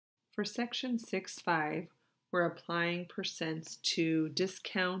For section 6.5, we're applying percents to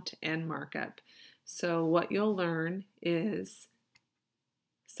discount and markup. So what you'll learn is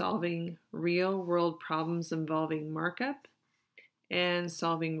solving real-world problems involving markup and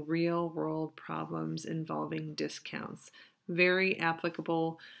solving real-world problems involving discounts. Very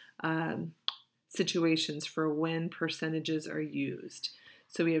applicable situations for when percentages are used.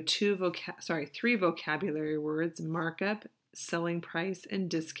 So we have three vocabulary words: markup, selling price, and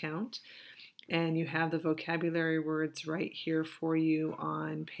discount. And you have the vocabulary words right here for you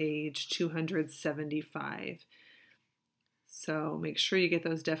on page 275. So make sure you get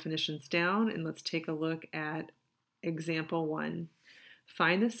those definitions down, and let's take a look at example 1.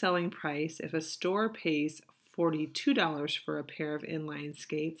 Find the selling price if a store pays $42 for a pair of inline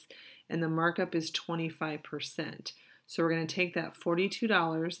skates and the markup is 25%. So we're going to take that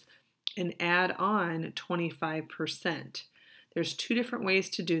 $42 and add on 25%. There's two different ways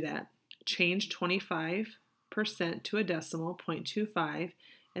to do that. Change 25% to a decimal, 0.25,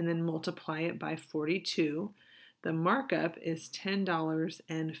 and then multiply it by 42. The markup is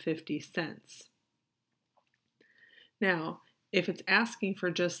 $10.50. Now, if it's asking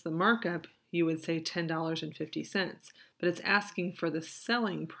for just the markup, you would say $10.50, but it's asking for the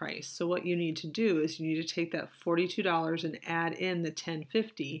selling price. So what you need to do is you need to take that $42 and add in the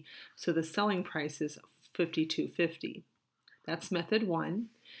 $10.50, so the selling price is $52.50. That's method 1.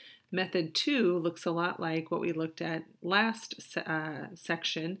 Method 2 looks a lot like what we looked at last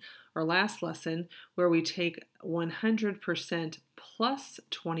section or last lesson, where we take 100% plus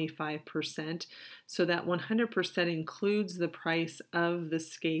 25%, so that 100% includes the price of the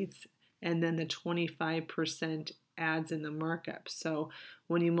skates, and then the 25% adds in the markup. So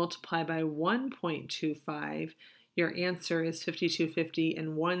when you multiply by 1.25, your answer is $52.50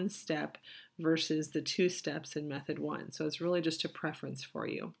 in one step versus the 2 steps in method 1. So it's really just a preference for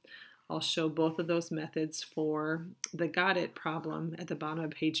you. I'll show both of those methods for the Got It problem at the bottom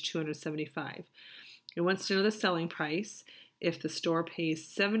of page 275. It wants to know the selling price if the store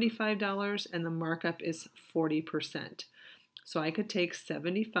pays $75 and the markup is 40%. So I could take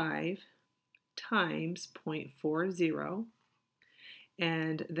 75 times 0.40,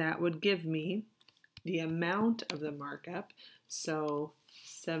 and that would give me the amount of the markup. So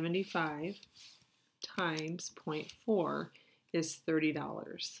 75 times 0.4 is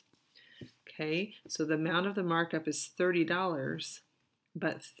 $30. Okay, so the amount of the markup is $30,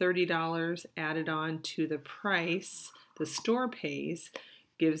 but $30 added on to the price the store pays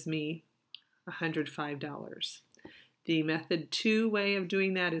gives me $105. The method 2 way of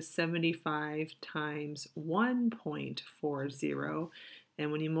doing that is 75 times 1.40,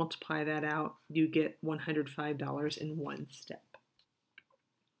 and when you multiply that out, you get $105 in one step.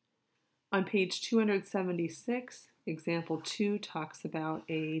 On page 276, example 2 talks about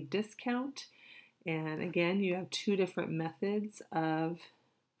a discount, and again, you have two different methods of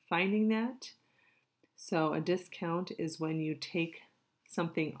finding that. So a discount is when you take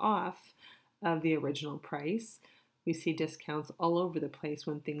something off of the original price. We see discounts all over the place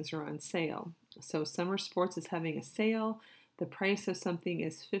when things are on sale. So Summer Sports is having a sale. The price of something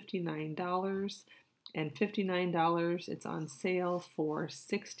is $59, and $59, it's on sale for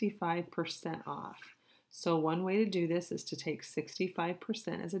 65% off. So one way to do this is to take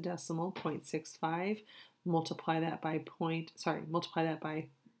 65% as a decimal, 0.65, multiply that by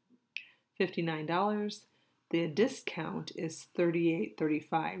 $59. The discount is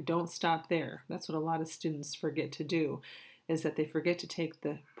 $38.35. Don't stop there. That's what a lot of students forget to do, is that they forget to take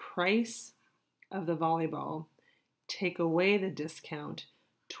the price of the volleyball, take away the discount.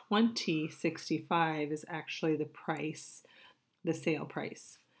 $20.65 is actually the price, the sale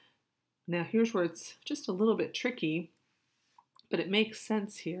price. Now here's where it's just a little bit tricky, but it makes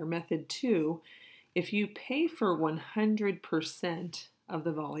sense here. Method 2, if you pay for 100% of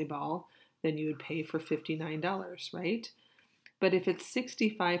the volleyball, then you would pay for $59, right? But if it's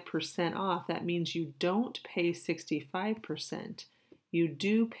 65% off, that means you don't pay 65%. You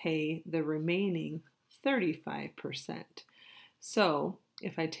do pay the remaining 35%. So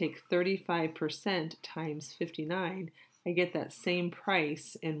if I take 35% times 59, I get that same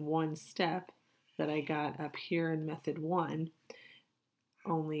price in one step that I got up here in method 1,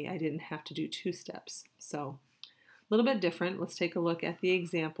 only I didn't have to do 2 steps. So a little bit different. Let's take a look at the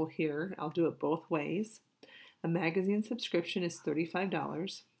example here. I'll do it both ways. A magazine subscription is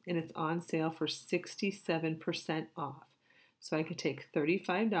 $35 and it's on sale for 67% off. So I could take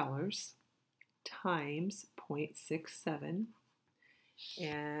 $35 times 0.67,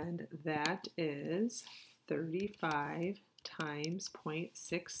 and that is 35 times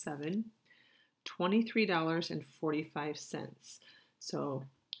 0.67, $23.45. So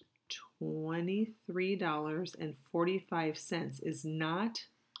 $23.45 is not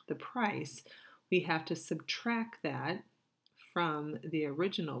the price. We have to subtract that from the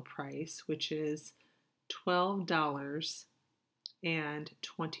original price, which is $12.22.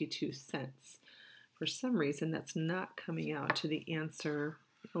 For some reason, that's not coming out to the answer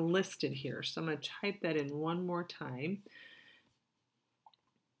listed here. So I'm going to type that in one more time.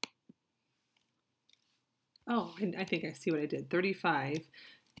 Oh, and I think I see what I did. 35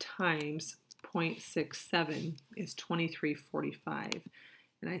 times 0.67 is 23.45.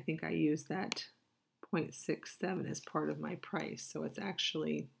 And I think I used that 0.67 as part of my price. So it's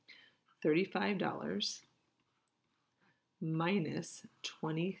actually $35 minus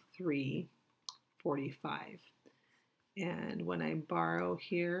 23.45. And when I borrow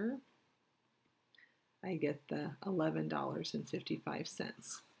here, I get the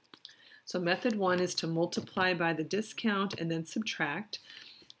 $11.55. So method one is to multiply by the discount and then subtract.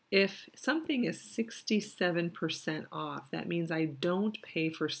 If something is 67% off, that means I don't pay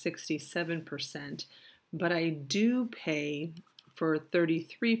for 67%, but I do pay for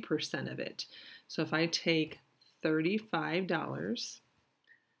 33% of it. So if I take $35 times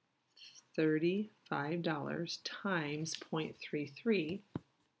 0.33,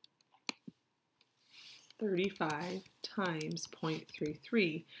 35 times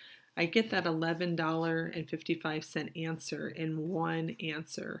 0.33, I get that $11.55 answer in one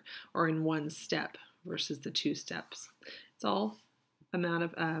answer, or in one step versus the two steps. It's all a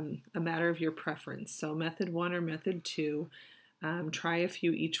matter of your preference. So method one or method two, try a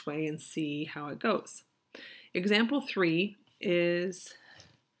few each way and see how it goes. Example 3 is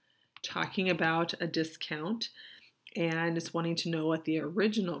talking about a discount, and it's wanting to know what the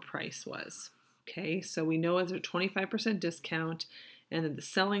original price was. Okay, so we know it's a 25% discount, and then the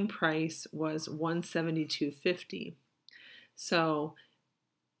selling price was $172.50. So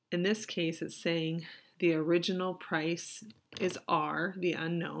in this case, it's saying the original price is R, the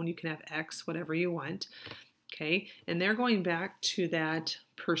unknown. You can have X, whatever you want. Okay, and they're going back to that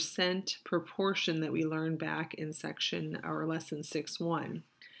percent proportion that we learned back in section or lesson 6.1.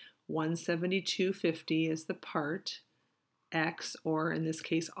 172.50 is the part, X, or in this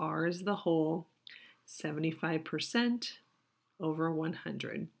case R, is the whole, 75% over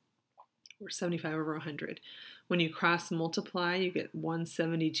 100, or 75 over 100. When you cross multiply, you get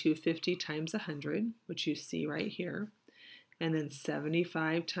 172.50 times 100, which you see right here, and then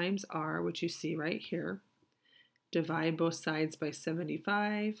 75 times R, which you see right here. Divide both sides by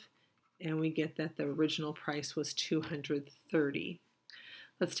 75, and we get that the original price was $230.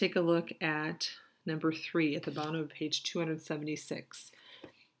 Let's take a look at number 3 at the bottom of page 276.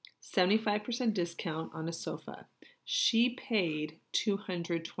 75% discount on a sofa. She paid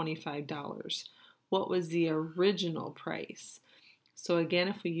 $225. What was the original price? So again,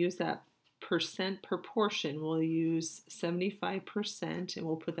 if we use that percent proportion, we'll use 75% and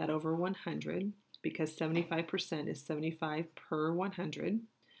we'll put that over 100, because 75% is 75 per 100.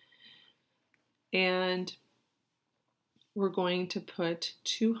 And we're going to put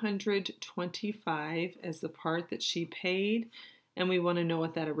 225 as the part that she paid, and we want to know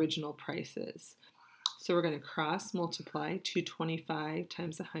what that original price is. So we're going to cross multiply 225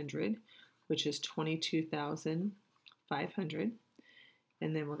 times 100, which is 22,500.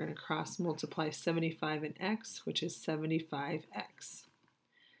 And then we're going to cross multiply 75 and X, which is 75X.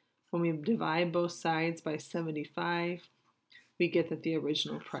 When we divide both sides by 75, we get that the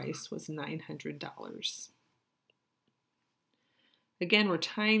original price was $900. Again, we're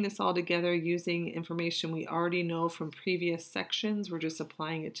tying this all together using information we already know from previous sections. We're just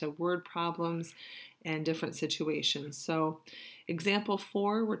applying it to word problems and different situations. So example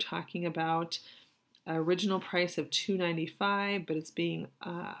 4, we're talking about original price of $295, but it's being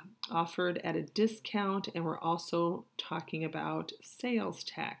offered at a discount, and we're also talking about sales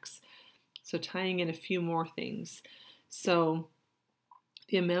tax. So tying in a few more things. So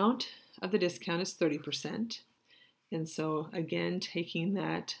the amount of the discount is 30%. And so again, taking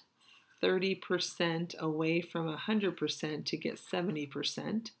that 30% away from 100% to get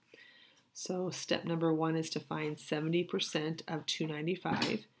 70%. So step number 1 is to find 70% of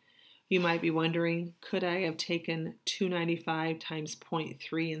 $295. You might be wondering, could I have taken $295 times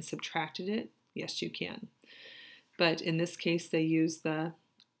 0.3 and subtracted it? Yes, you can. But in this case, they use the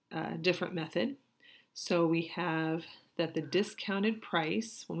different method. So we have that the discounted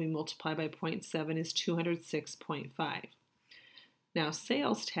price, when we multiply by 0.7, is 206.5. Now,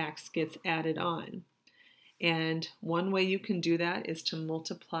 sales tax gets added on. And one way you can do that is to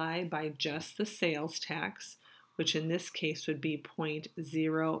multiply by just the sales tax, which in this case would be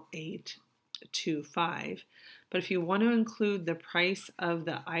 0.0825. But if you want to include the price of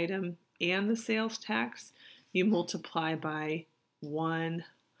the item and the sales tax, you multiply by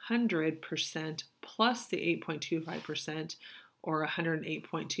 100% plus the 8.25% or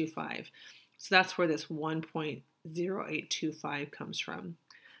 108.25. So that's where this 1.0825 comes from.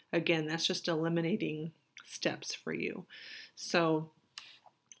 Again, that's just eliminating steps for you. So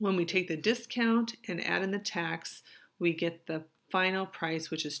when we take the discount and add in the tax, we get the final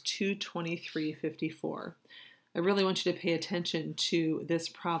price, which is $223.54. I really want you to pay attention to this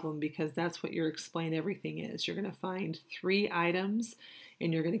problem because that's what your explain everything is. You're going to find 3 items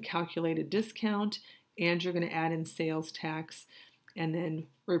and you're going to calculate a discount and you're going to add in sales tax and then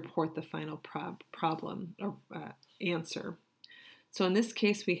report the final problem or answer. So in this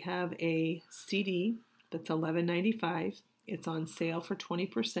case, we have a CD that's $11.95. It's on sale for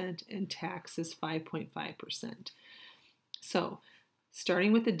 20% and tax is 5.5%. So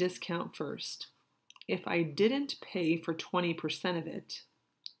starting with the discount first, if I didn't pay for 20% of it,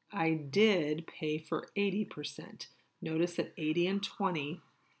 I did pay for 80%. Notice that 80 and 20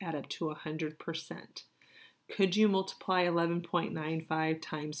 add up to 100%. Could you multiply 11.95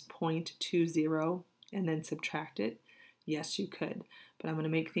 times 0.20 and then subtract it? Yes, you could, but I'm going to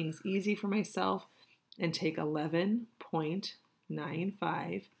make things easy for myself and take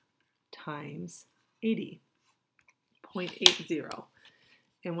 11.95 times 80.80.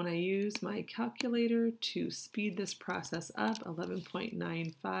 And when I use my calculator to speed this process up,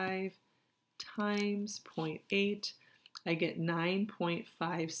 11.95 times 0.8, I get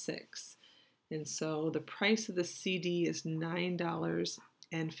 9.56. And so the price of the CD is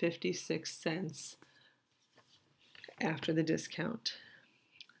 $9.56 after the discount.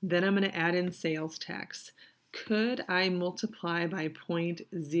 Then I'm going to add in sales tax. Could I multiply by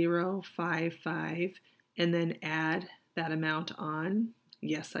 0.055 and then add that amount on?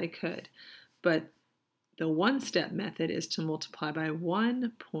 Yes, I could. But the one-step method is to multiply by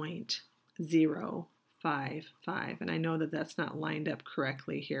 1.055. And I know that that's not lined up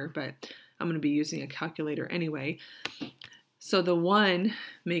correctly here, but I'm going to be using a calculator anyway. So the 1,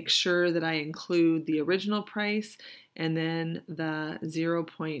 make sure that I include the original price, and then the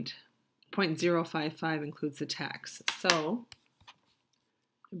 0.055 includes the tax. So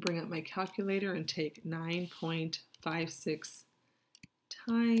I bring up my calculator and take 9.56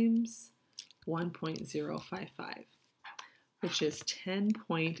 times 1.055, which is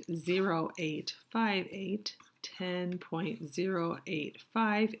 10.0858,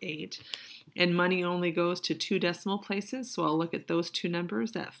 10.0858, and money only goes to 2 decimal places, so I'll look at those 2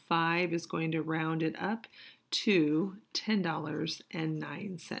 numbers. That 5 is going to round it up to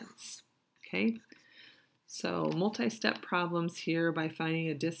 $10.09. Okay, so multi-step problems here by finding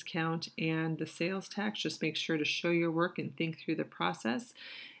a discount and the sales tax. Just make sure to show your work and think through the process.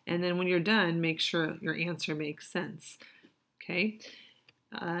 And then when you're done, make sure your answer makes sense. Okay,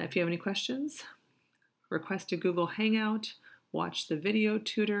 if you have any questions, request a Google Hangout, watch the video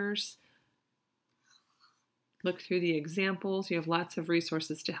tutors, look through the examples. You have lots of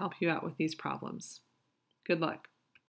resources to help you out with these problems. Good luck.